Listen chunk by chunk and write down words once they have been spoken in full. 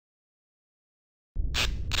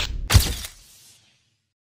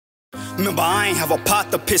Remember, I ain't have a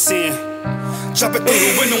pot to piss in. Jumping through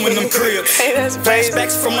the window in them cribs.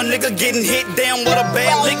 Flashbacks from a nigga getting hit down with a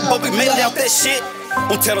bad lick, but we made it out that shit.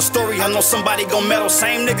 Won't tell the story, I know somebody gon' meddle.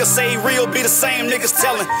 Same niggas say real, be the same niggas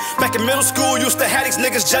telling. Back in middle school, used to have these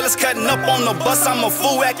niggas jealous, cutting up on the bus. I'm a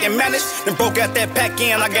fool, acting managed. Then broke out that pack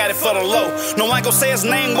in, I got it for the low. No, I ain't gon' say his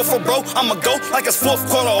name, but for bro, I'ma go like it's fourth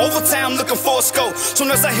quarter overtime, looking for a scope. Soon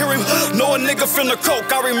as I hear him, know a nigga finna coke.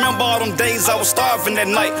 I remember all them days I was starving that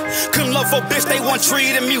night. Couldn't love a bitch, they weren't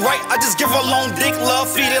treating me right. I just give her long dick, love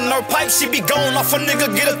feeding her pipe. She be going off a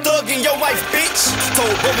nigga, get a thug in your life, bitch.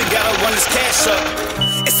 Told bro we gotta run this cash up.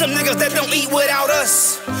 It's some niggas that don't eat without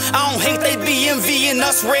us. I don't hate they be envying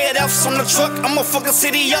us. Red F's on the truck, I'ma fuck a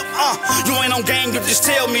city up. You ain't on gang, you just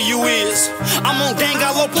tell me you is. I'm on gang,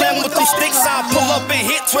 I love playing with them sticks. I pull up and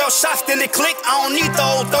hit 12 shots, then it click. I don't need the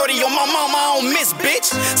old 30 on my mama, I don't miss,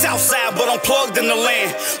 bitch. Southside, but I'm plugged in the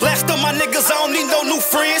land. Last of my niggas, I don't need no new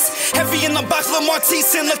friends. Heavy in the box, Lil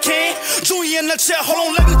Martise in the can. Junior in the chair, hold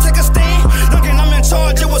on, let me take a stand. Youngin', I'm in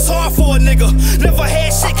charge, it was hard for a nigga. Never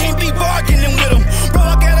had shit, can't be bargaining with him. Bro,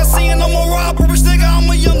 I gotta see him, I'm a robberist nigga. I'm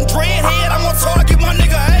a young dreadhead, I'm a target, my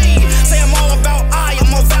nigga, hey. Say I'm all about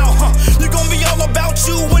I'm about, You gon' be all about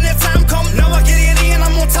you when that time come. Now I get it in,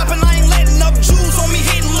 I'm on top and I ain't letting up. Jewels on me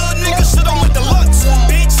hitting little niggas, shit on with the lux,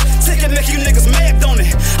 bitch. Take it, make you niggas mad, don't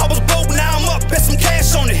it? I was broke, now I'm up, bet some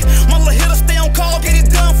cash on it. My little hitter stay on call, get it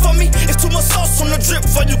done for me. It's too much sauce on the drip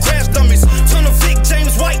for you crash dummies. Turn a Vic,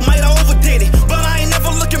 James White, might I overdid it, but I ain't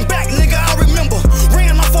never looking back, nigga, I remember.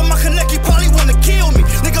 Ran off on my connect, he probably wanna kill me.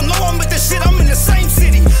 Nigga know I'm with this shit, I'm in the same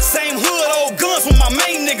city, same hood, old guns with my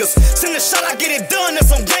main niggas. Send a shot, I get it done,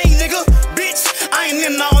 that's on